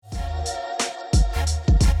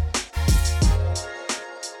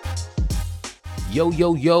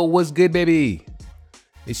Yo, what's good, baby?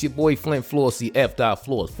 It's your boy Flynt Flossy,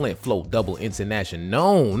 F.Floss, Flynt Flow, double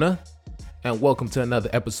international. And welcome to another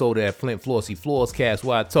episode of that Flynt Flossy FlossCast,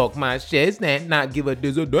 where I talk my shit. It's not give a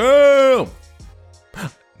damn.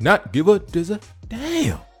 Not give a damn.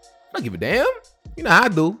 Not give a damn. You know how I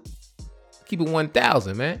do. Keep it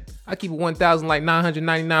 1,000, man. I keep it 1,000 like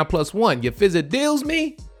 999 plus one. Your fizzer deals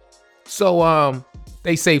me. So,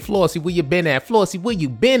 they say, Flossy, where you been at? Flossy, where you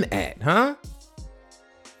been at, huh?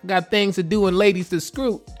 Got things to do and ladies to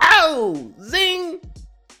screw. Oh, zing.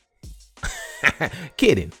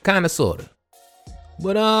 Kidding, kind of, sort of.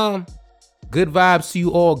 But, good vibes to you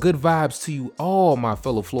all. Good vibes to you all, my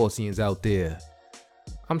fellow Flossians out there.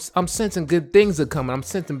 I'm sensing good things are coming. I'm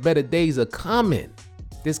sensing better days are coming.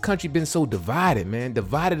 This country been so divided, man.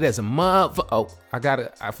 Divided as a motherfucker. Oh, I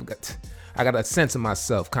gotta censor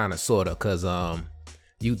myself, kind of, sort of, because,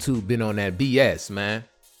 YouTube been on that BS, man.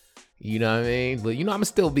 You know what I mean? But, you know, I'ma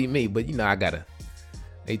still be me. But, you know, I gotta...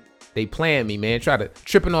 They playing me, man.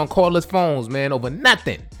 Tripping on cordless phones, man, over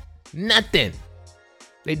nothing. Nothing.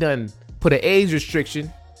 They done put an age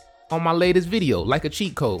restriction on my latest video, like a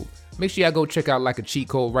cheat code. Make sure y'all go check out Like a Cheat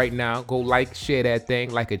Code right now. Go like, share that thing,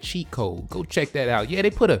 Like a Cheat Code. Go check that out. Yeah, they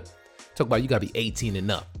talk about you gotta be 18 and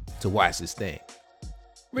up to watch this thing.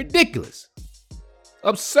 Ridiculous.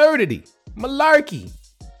 Absurdity. Malarkey.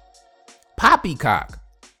 Poppycock.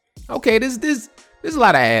 Okay, there's a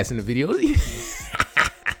lot of ass in the video. There's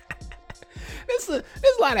a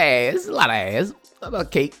lot of ass. There's a lot of ass. A lot of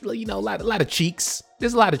cake. You know, a lot of cheeks.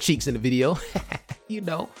 There's a lot of cheeks in the video. You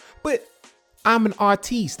know. But I'm an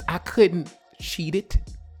artiste. I couldn't cheat it.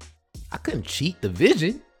 I couldn't cheat the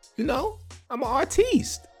vision. You know. I'm an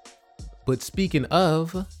artiste. But speaking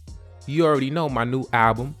of, you already know my new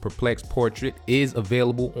album, Perplexed Portrait, is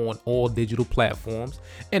available on all digital platforms.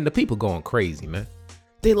 And the people going crazy, man.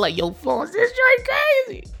 They like, yo, Floss, this Jay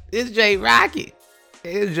crazy. This Jay rocket.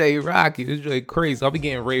 It's Jay rocket. This Jay crazy. I'll be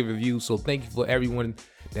getting rave reviews. So thank you for everyone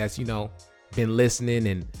that's, you know, been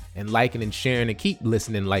listening and liking and sharing, and keep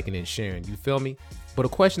listening, liking and sharing. You feel me? But a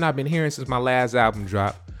question I've been hearing since my last album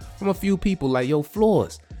dropped from a few people like, yo,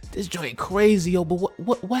 Floss, this joint crazy, yo, but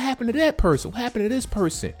what happened to that person? What happened to this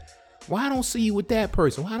person? Why I don't see you with that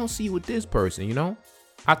person? Why I don't see you with this person, you know?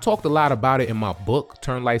 I talked a lot about it in my book,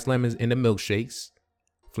 Turn Life's Lemons into Milkshakes,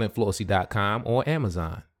 FlyntFlossy.com or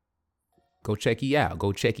Amazon. Go check ye out.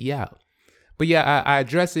 But yeah, I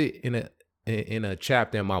address it in a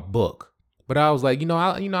chapter in my book. But I was like,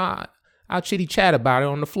 I'll chitty chat about it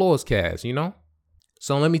on the FlossCast, you know?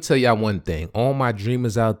 So let me tell y'all one thing. All my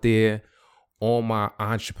dreamers out there, all my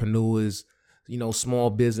entrepreneurs, you know, small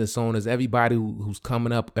business owners, everybody who's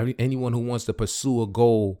coming up, anyone who wants to pursue a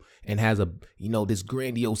goal and has this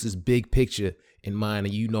grandiose, this big picture in mind,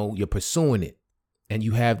 and you know you're pursuing it, and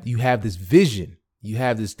you have this vision, you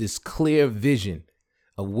have this clear vision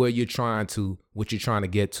of what you're trying to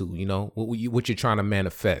get to, you know, what you're trying to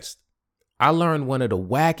manifest. I learned one of the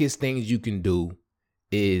wackest things you can do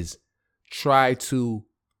is try to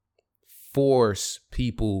force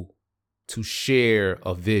people to share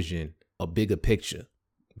a vision, a bigger picture.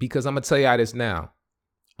 Because I'm gonna tell y'all this now.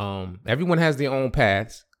 Everyone has their own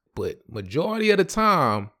paths, but majority of the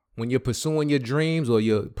time when you're pursuing your dreams or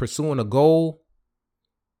you're pursuing a goal,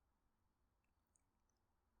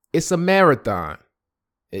 it's a marathon.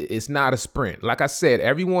 It's not a sprint. Like I said,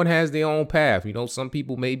 everyone has their own path. You know, some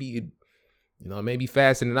people maybe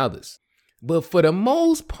faster than others. But for the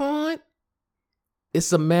most part,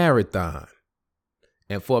 it's a marathon.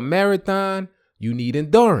 And for a marathon, you need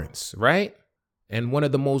endurance, right? And one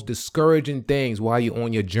of the most discouraging things while you're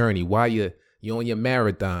on your journey, while you're on your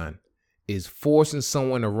marathon, is forcing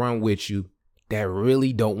someone to run with you that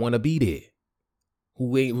really don't want to be there,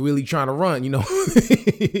 who ain't really trying to run, you know.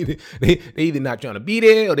 they either not trying to be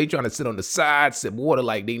there or they trying to sit on the side, sip water,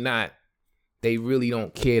 like they really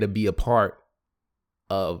don't care to be a part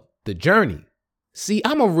of the journey. See,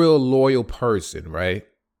 I'm a real loyal person, right?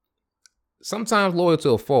 Sometimes loyal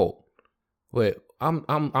to a fault, but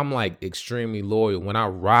I'm like extremely loyal. When I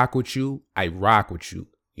rock with you, I rock with you.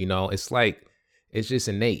 You know, it's just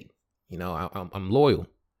innate. You know, I'm loyal,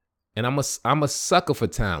 and I'm a sucker for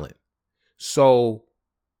talent. So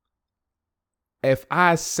if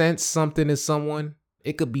I sense something in someone,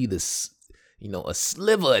 it could be a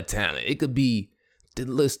sliver of talent. It could be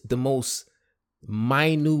the most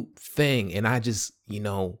minute thing, and I just,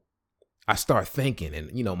 I start thinking,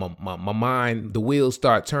 and my mind, the wheels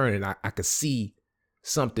start turning. I could see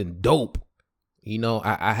something dope.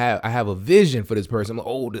 I have a vision for this person.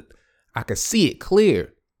 I could see it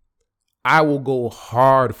clear. I will go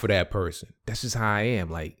hard for that person. That's just how I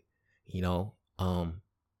am.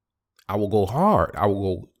 I will go hard. I will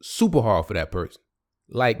go super hard for that person.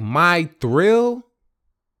 Like my thrill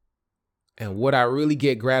and what I really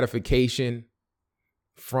get gratification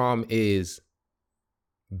from is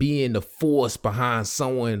being the force behind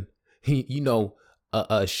someone, shooting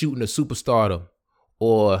a superstardom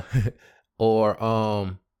or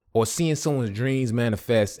or seeing someone's dreams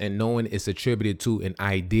manifest and knowing it's attributed to an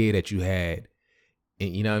idea that you had,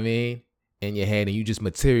 and you know what I mean, in your head, and you just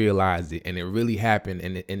materialized it and it really happened,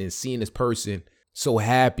 and then seeing this person so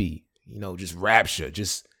happy, just rapture,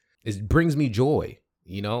 it brings me joy.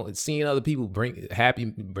 It's seeing other people bring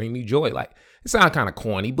me joy. Like, it sounds kind of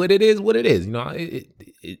corny, but it is what it is.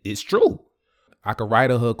 It's true. I could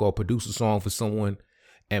write a hook or produce a song for someone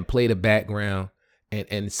and play the background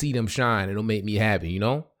and see them shine. It'll make me happy,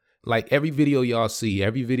 Like every video y'all see,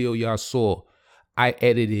 every video y'all saw, I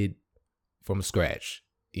edited from scratch.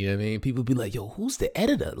 You know what I mean? People be like, yo, who's the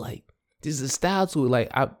editor? Like, there's a style to it.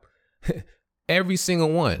 Like, every single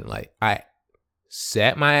one. Like, I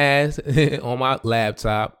sat my ass on my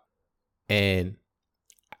laptop and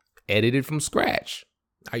edited from scratch.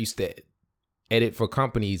 I used to edit for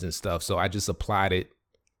companies and stuff, so I just applied it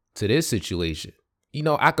to this situation.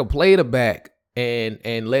 I could play the back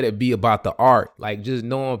and let it be about the art, like just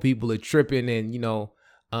knowing people are tripping and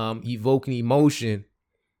evoking emotion,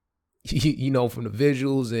 from the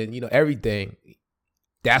visuals and everything.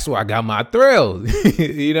 That's where I got my thrills,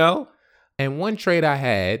 And one trait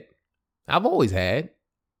I've always had,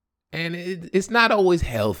 and it's not always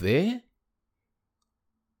healthy,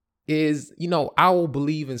 is, I will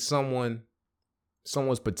believe in someone's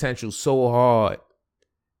potential so hard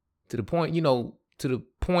to the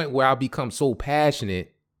point where I become so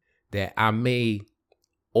passionate that I may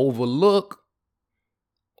overlook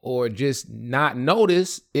or just not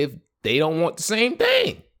notice if they don't want the same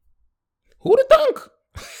thing. Who the thunk?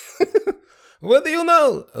 What do you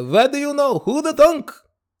know? Who the thunk?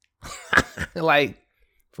 Like,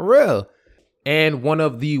 for real. And one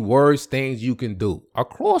of the worst things you can do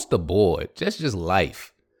across the board, just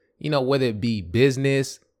life, whether it be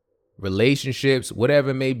business, relationships,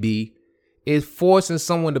 whatever it may be, is forcing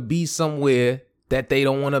someone to be somewhere that they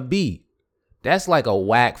don't want to be. That's like a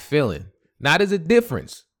whack feeling. Now, there's a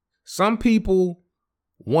difference. Some people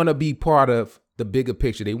want to be part of the bigger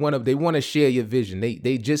picture. They want to share your vision.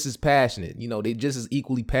 They just as passionate, they just as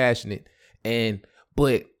equally passionate.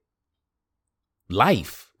 But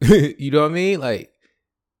life, you know what I mean? Like,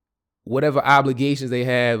 whatever obligations they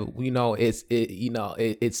have,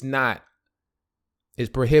 it's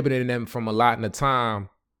prohibiting them from allotting the time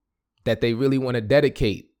that they really want to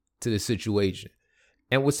dedicate to the situation.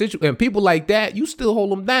 And and people like that, you still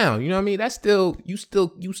hold them down. You know what I mean? That's still, you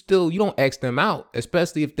don't X them out,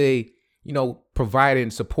 especially if they, providing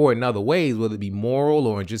support in other ways, whether it be moral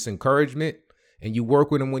or just encouragement, and you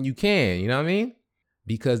work with them when you can, you know what I mean?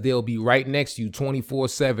 Because they'll be right next to you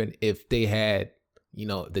 24/7 if they had,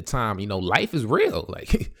 the time. Life is real.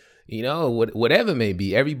 Like, whatever it may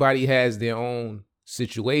be, everybody has their own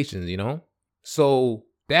situations, So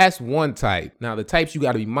that's one type. Now, the types you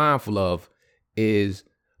got to be mindful of is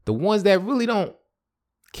the ones that really don't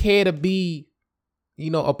care to be,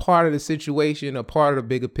 a part of the situation, a part of the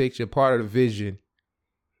bigger picture, part of the vision.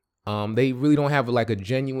 They really don't have like a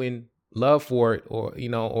genuine love for it, or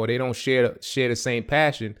they don't share the same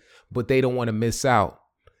passion, but they don't want to miss out.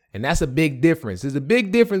 And that's a big difference. There's a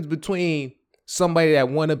big difference between somebody that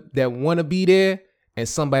want to be there and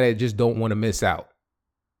somebody that just don't want to miss out.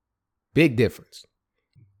 Big difference.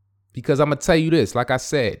 Because I'm going to tell you this, like I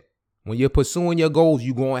said, when you're pursuing your goals,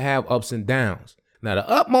 you're going to have ups and downs. Now, the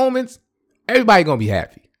up moments, everybody going to be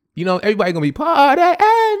happy. Everybody going to be party.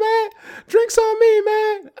 Hey, man, drinks on me,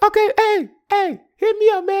 man. Okay, hey, hit me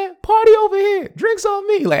up, man. Party over here. Drinks on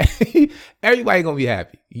me. Like, everybody going to be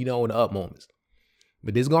happy, in the up moments.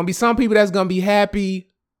 But there's going to be some people that's going to be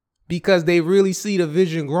happy because they really see the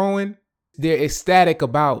vision growing. They're ecstatic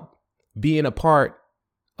about being a part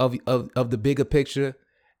of the bigger picture.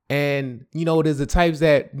 And, there's the types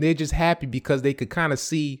that they're just happy because they could kind of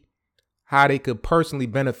see how they could personally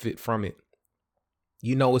benefit from it.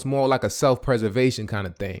 It's more like a self-preservation kind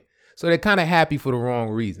of thing. So they're kind of happy for the wrong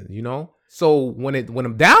reasons, So when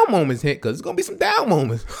them down moments hit, because it's going to be some down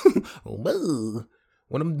moments.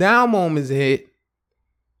 When them down moments hit,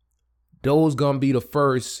 those going to be the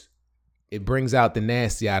first. It brings out the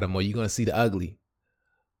nasty out of them, or you're going to see the ugly.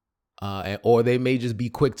 Or they may just be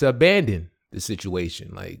quick to abandon the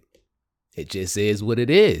situation. Like, it just is what it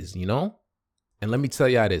is, And let me tell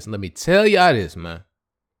y'all this. Man.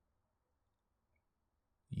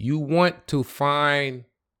 You want to find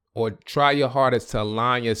or try your hardest to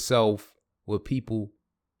align yourself with people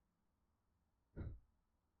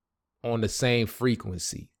on the same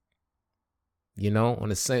frequency. On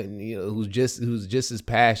the same, who's just as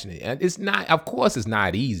passionate. And it's not, of course, it's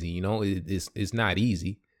not easy. It's not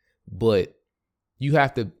easy, but you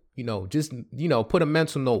have to, just put a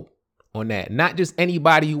mental note on that. Not just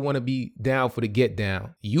anybody who want to be down for the get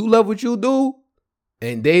down. You love what you do,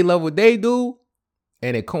 and they love what they do,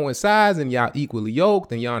 and it coincides, and y'all equally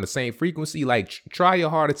yoked, and y'all on the same frequency. Like, try your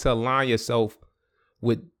hardest to align yourself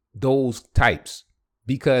with those types,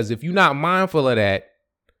 because if you're not mindful of that,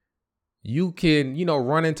 you can,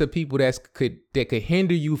 run into people that could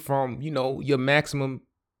hinder you from, your maximum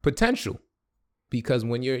potential. Because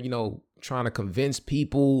when you're, trying to convince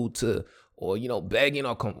people to, or, begging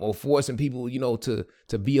or forcing people, to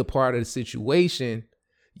be a part of the situation,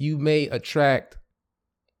 you may attract,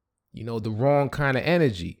 the wrong kind of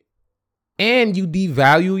energy, and you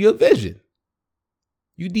devalue your vision.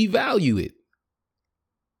 You devalue it,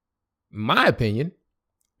 in my opinion,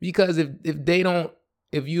 because if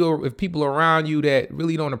people around you that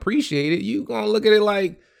really don't appreciate it, you gonna look at it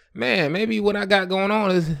like, man, maybe what I got going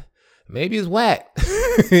on maybe it's whack.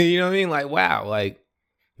 You know what I mean? Like, wow, like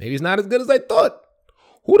maybe it's not as good as I thought.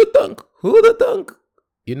 Who'da thunk?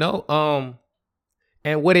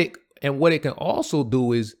 And what it can also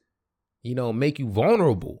do is, make you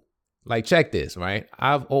vulnerable. Like, check this, right?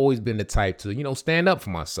 I've always been the type to, stand up for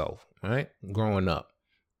myself, right? Growing up.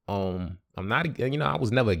 I'm not, I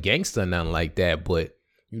was never a gangster or nothing like that, but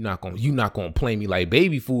you're not gonna play me like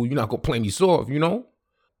baby fool. You're not gonna play me soft,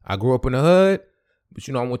 I grew up in the hood, but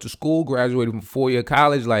I went to school, graduated from 4-year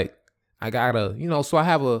college. Like, I gotta, so I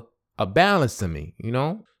have a balance to me,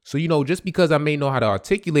 So, just because I may know how to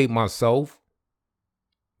articulate myself,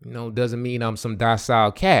 doesn't mean I'm some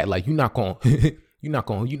docile cat. Like, you're not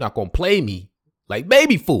gonna play me like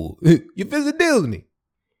baby fool. You visit deals me.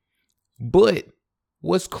 But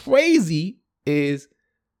what's crazy is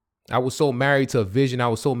I was so married to a vision. I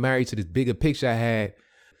was so married to this bigger picture I had.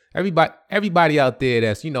 Everybody out there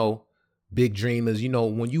that's, big dreamers,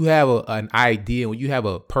 when you have an idea, when you have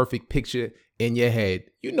a perfect picture in your head,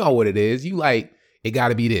 you know what it is. You like, it got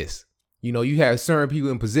to be this. You have certain people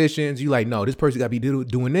in positions. You like, no, this person got to be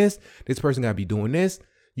doing this. This person got to be doing this.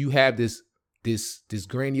 You have this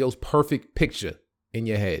grandiose, perfect picture in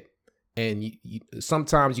your head. And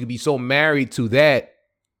sometimes you can be so married to that,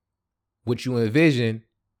 what you envision,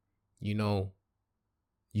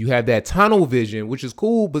 you have that tunnel vision, which is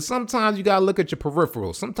cool, but sometimes you got to look at your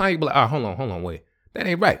peripheral. Sometimes you be like, hold on, wait. That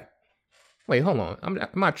ain't right. Wait, hold on.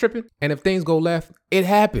 Am I tripping? And if things go left, it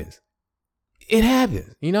happens. It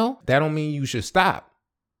happens, That don't mean you should stop.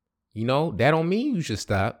 That don't mean you should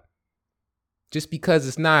stop. Just because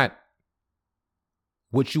it's not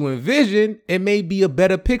what you envision, it may be a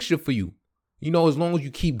better picture for you. As long as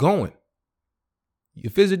you keep going.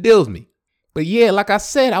 If it deals me. But yeah, like I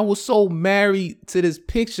said, I was so married to this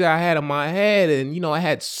picture I had in my head. And, I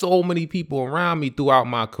had so many people around me throughout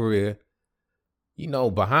my career,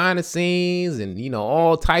 behind the scenes and,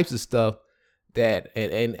 all types of stuff that,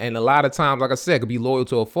 and a lot of times, like I said, could be loyal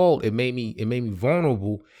to a fault. It made me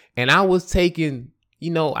vulnerable. And I was taking,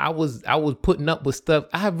 I was putting up with stuff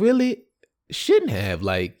I really shouldn't have.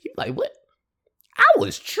 Like what? I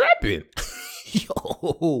was tripping.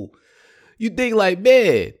 Yo, you think like,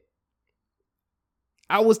 man,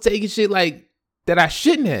 I was taking shit like that I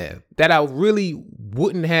shouldn't have, that I really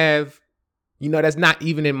wouldn't have, that's not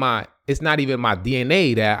even it's not even my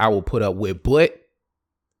DNA that I will put up with, but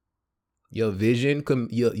your vision,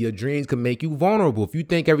 your dreams can make you vulnerable. If you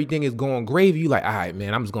think everything is going gravy, you like, all right,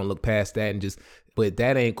 man, I'm just going to look past that and but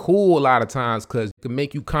that ain't cool a lot of times because it can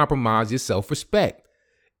make you compromise your self-respect.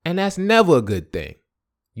 And that's never a good thing.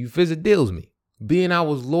 You visit deals me. Being I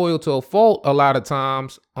was loyal to a fault a lot of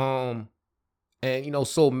times, and,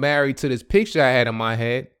 so married to this picture I had in my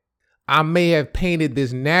head, I may have painted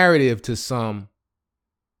this narrative to some,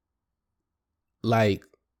 like,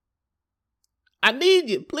 I need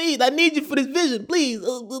you, please. I need you for this vision, please.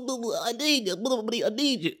 I need you. I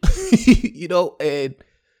need you. And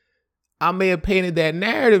I may have painted that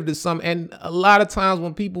narrative to some. And a lot of times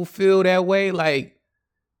when people feel that way, like,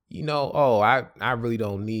 I really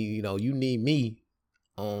don't need, you need me.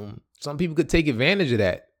 Some people could take advantage of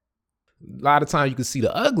that. A lot of times you can see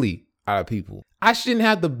the ugly out of people. I shouldn't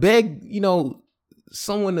have to beg,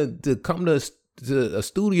 someone to come to a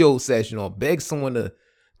studio session or beg someone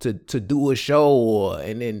to do a show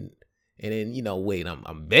and then wait,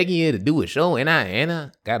 I'm begging you to do a show and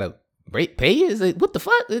I gotta pay you. It's like, what the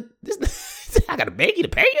fuck? I gotta beg you to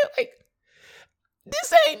pay you? Like,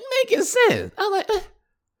 this ain't making sense. I'm like,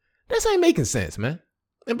 this ain't making sense, man.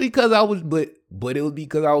 And because I was, but it was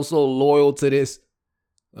because I was so loyal to this,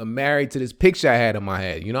 married to this picture I had in my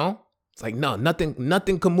head, It's like, no,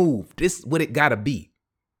 nothing can move. This is what it gotta be.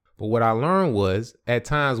 But what I learned was at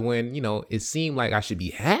times when, it seemed like I should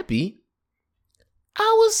be happy,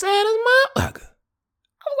 I was sad as motherfucker.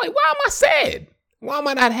 I was like, why am I sad? Why am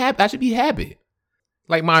I not happy? I should be happy.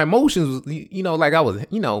 Like my emotions was, like I was,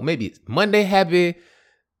 maybe Monday happy,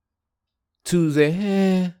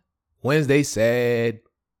 Tuesday, Wednesday sad,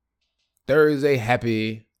 Thursday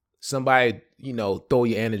happy. Somebody, throw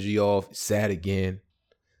your energy off, sad again.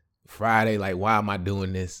 Friday, like, why am I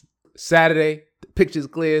doing this? Saturday, the picture's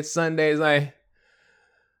clear. Sunday's like,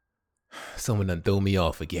 someone done threw me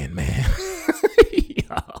off again, man.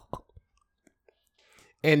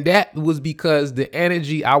 And that was because the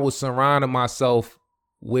energy I was surrounding myself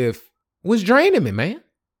with was draining me, man.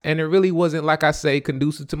 And it really wasn't, like I say,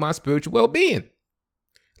 conducive to my spiritual well-being.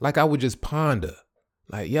 Like I would just ponder,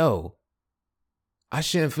 like, yo, I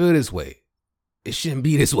shouldn't feel this way. It shouldn't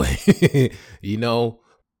be this way.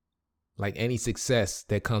 Like any success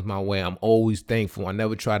that comes my way, I'm always thankful. I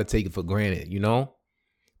never try to take it for granted,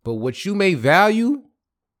 But what you may value,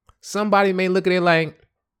 somebody may look at it like,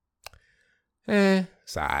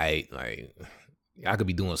 it's all right. Like, I could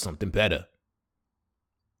be doing something better.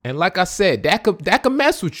 And like I said, that could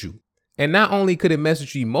mess with you. And not only could it mess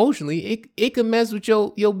with you emotionally, it could mess with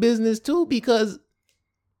your business too, because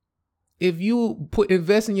if you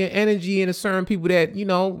invest in your energy into certain people that,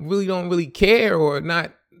 really don't really care or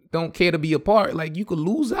don't care to be a part, like you could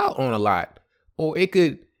lose out on a lot. Or it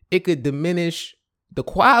could diminish the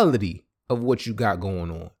quality of what you got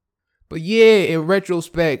going on. But yeah, in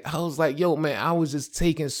retrospect, I was like, yo, man, I was just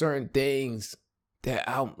taking certain things that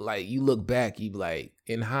I'm like, you look back, you be like,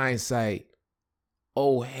 in hindsight,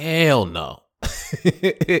 oh, hell no.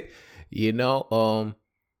 Like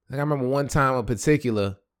I remember one time in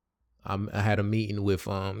particular, I had a meeting with,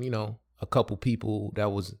 a couple people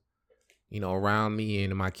that was, around me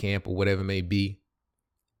and in my camp or whatever it may be.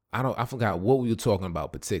 I forgot what we were talking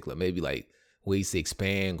about particular, maybe like ways to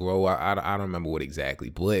expand, grow. I don't remember what exactly,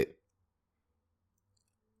 but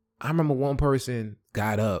I remember one person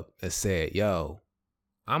got up and said, yo,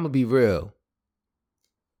 I'm going to be real.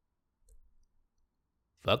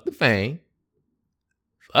 Fuck the fame.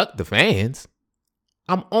 Fuck the fans.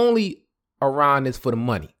 I'm only around this for the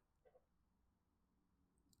money.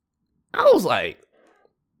 I was like,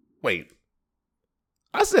 wait.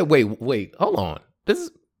 I said, wait, hold on.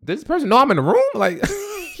 This person know I'm in the room? Like,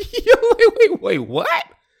 wait, what?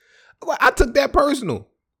 I took that personal.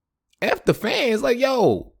 F the fans. Like,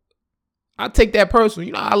 yo, I take that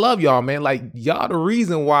personal. I love y'all, man. Like, y'all the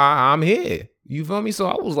reason why I'm here. You feel me? So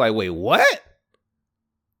I was like, wait, what?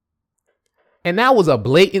 And that was a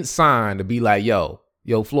blatant sign to be like, yo,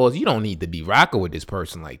 Floss, you don't need to be rocking with this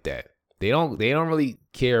person like that. They don't really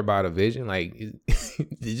care about a vision. Like,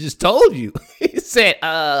 they just told you. He said,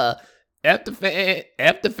 F the fame,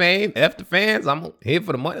 F the fans. I'm here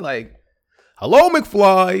for the money. Like, hello,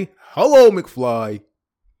 McFly.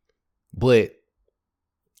 But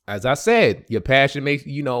as I said, your passion makes,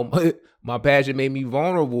 my passion made me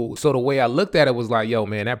vulnerable. So the way I looked at it was like, yo,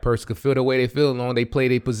 man, that person can feel the way they feel. As long as they play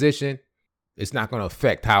their position, it's not going to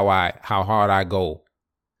affect how hard I go.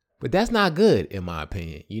 But that's not good, in my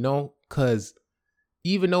opinion, because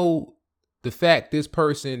even though the fact this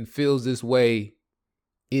person feels this way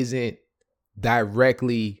isn't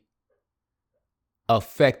directly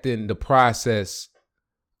affecting the process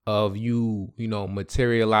of you,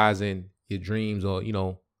 materializing your dreams or,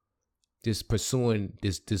 just pursuing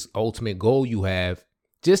this ultimate goal you have,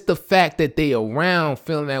 just the fact that they around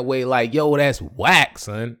feeling that way, like, yo, that's whack,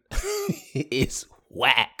 son. It's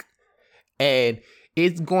whack. And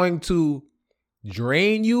it's going to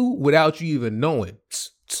drain you without you even knowing.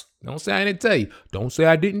 Don't say I didn't tell you. Don't say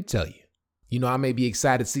I didn't tell you. I may be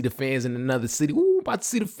excited to see the fans in another city. Ooh, about to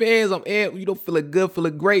see the fans. I'm feeling good,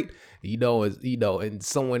 feeling great. And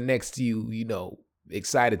someone next to you,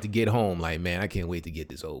 excited to get home. Like, man, I can't wait to get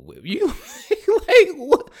this over with. You like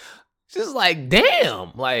what? Just like,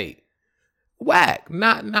 damn, like whack,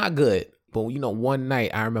 not good. But one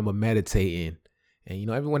night I remember meditating, and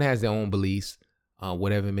everyone has their own beliefs,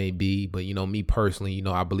 whatever it may be. But me personally,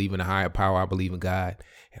 I believe in a higher power. I believe in God,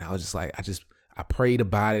 and I was just like, I prayed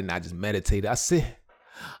about it and I just meditated. I said,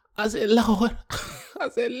 Lord,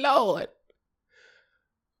 Lord,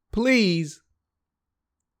 please.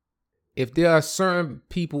 If there are certain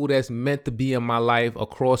people that's meant to be in my life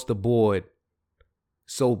across the board,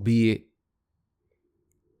 so be it.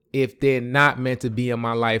 If they're not meant to be in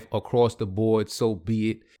my life across the board, so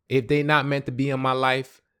be it. If they're not meant to be in my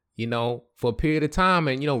life, for a period of time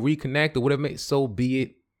and, reconnect or whatever, so be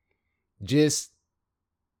it. Just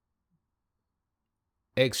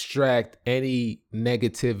extract any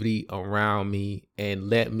negativity around me and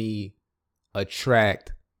let me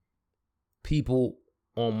attract people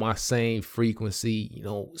on my same frequency,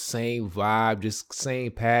 same vibe, just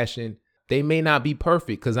same passion. They may not be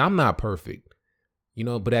perfect because I'm not perfect,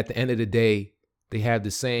 but at the end of the day, they have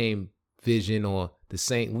the same vision or the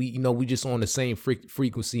same, we just on the same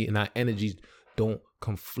frequency, and our energies don't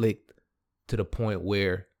conflict to the point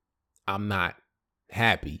where I'm not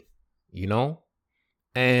happy,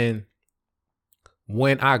 And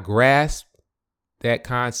when I grasp that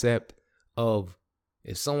concept of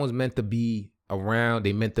if someone's meant to be around,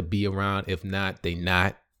 they meant to be around. If not, they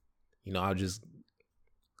not. I just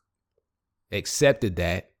accepted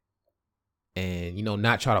that and,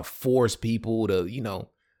 not try to force people to,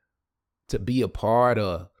 to be a part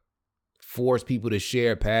or force people to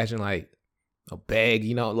share passion like a bag,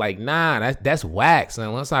 nah, that's whack,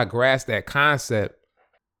 son. Once I grasp that concept,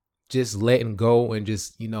 just letting go and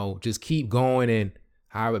just keep going and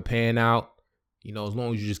however it pan out, as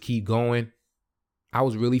long as you just keep going. I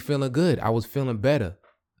was really feeling good. I was feeling better.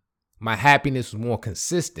 My happiness was more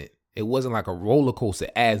consistent. It wasn't like a roller coaster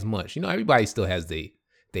as much. Everybody still has their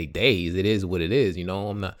days. It is what it is,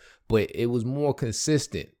 but it was more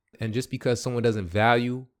consistent. And just because someone doesn't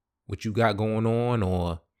value what you got going on,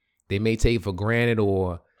 or they may take it for granted,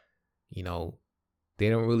 or, they don't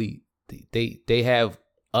really, they have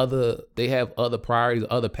other priorities,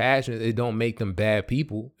 other passions. It don't make them bad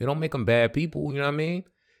people. It don't make them bad people. You know what I mean?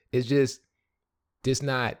 It's just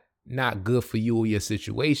not good for you or your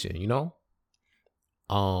situation,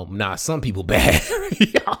 Nah, some people bad.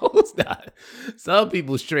 It's not. Some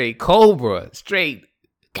people straight cobra, straight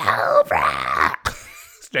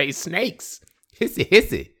snakes.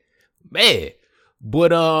 Hissy, man.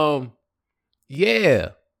 But yeah,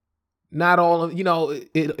 not all of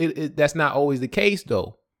it. That's not always the case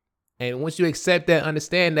though. And once you accept that,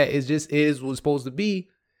 understand that it just is what's supposed to be,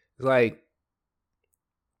 like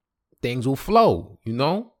things will flow,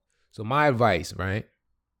 So my advice, right?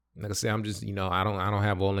 Like I said, I'm just, I don't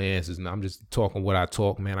have all the answers. Man. I'm just talking what I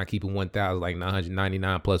talk, man. I keep it 1,000, like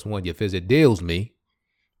 999 plus one. Your visit deals me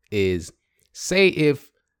is, say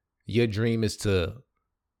if your dream is to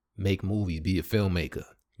make movies, be a filmmaker,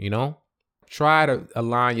 try to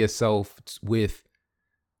align yourself with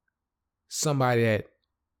somebody that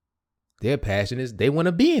their passion is they want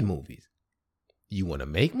to be in movies. You want to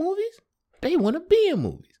make movies? They want to be in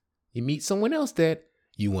movies. You meet someone else that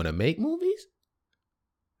you want to make movies?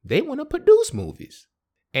 They want to produce movies.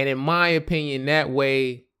 And in my opinion, that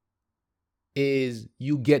way is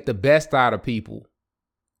you get the best out of people.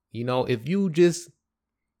 If you just,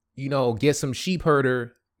 get some sheep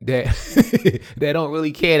herder that that don't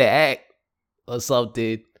really care to act or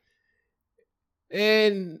something,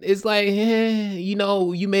 and it's like,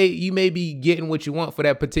 you may be getting what you want for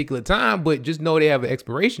that particular time, but just know they have an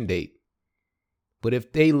expiration date. But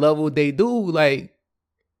if they love what they do, like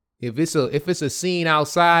if it's a scene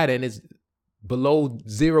outside and it's below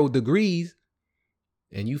 0 degrees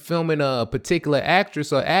and you filming a particular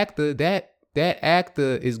actress or actor, that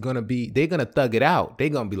actor is they're gonna thug it out. They're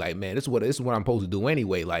gonna be like, man, this is what I'm supposed to do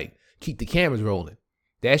anyway. Like, keep the cameras rolling.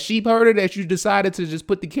 That sheep herder that you decided to just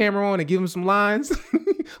put the camera on and give him some lines,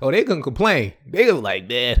 oh, they gonna complain. They gonna be like,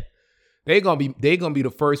 man, they gonna be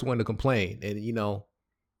the first one to complain, and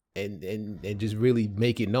and just really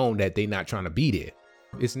make it known that they're not trying to be there.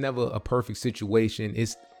 It's never a perfect situation.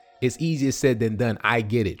 It's easier said than done. I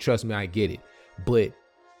get it. Trust me, I get it. But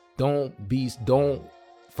don't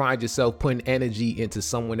find yourself putting energy into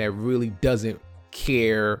someone that really doesn't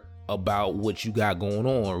care about what you got going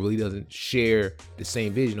on, really doesn't share the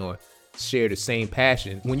same vision or share the same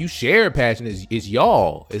passion. When you share a passion, is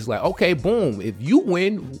y'all. It's like, okay, boom. If you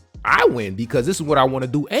win, I win, because this is what I want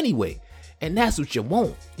to do anyway. And that's what you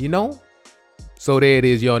want, So there it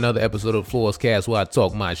is, y'all. Another episode of FlossCast where I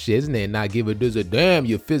talk my shit, isn't it? Not give a damn.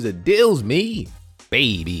 Your fizzer deals me,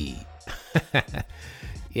 baby.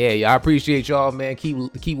 Yeah, I appreciate y'all, man.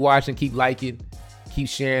 Keep watching, keep liking, keep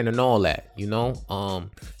sharing, and all that,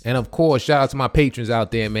 And of course, shout out to my patrons out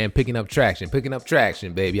there, man. Picking up traction,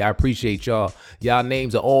 baby. I appreciate y'all. Y'all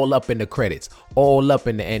names are all up in the credits, all up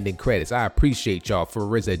in the ending credits. I appreciate y'all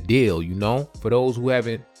for a deal, For those who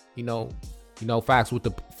haven't, Fox with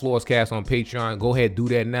the FlossCast on Patreon, go ahead, do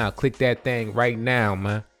that now. Click that thing right now,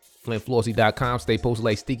 man. FlyntFlossy.com. Stay posted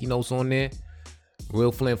like sticky notes on there.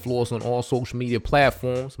 Real Flynt Floss on all social media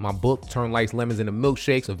platforms. My book, Turn Lights, Lemons into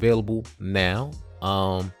Milkshakes, available now.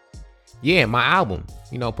 Yeah, my album,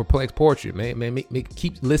 Perplexed Portrait, man.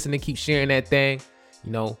 Keep listening, keep sharing that thing.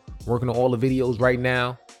 Working on all the videos right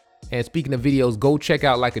now. And speaking of videos, go check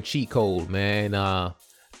out Like a Cheat Code, man.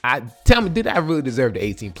 I tell me, did I really deserve the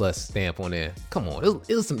 18 plus stamp on there? Come on,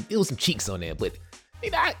 it was some cheeks on there, but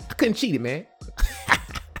I couldn't cheat it, man.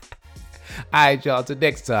 All right, y'all. Till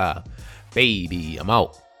next time, baby, I'm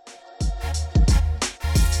out.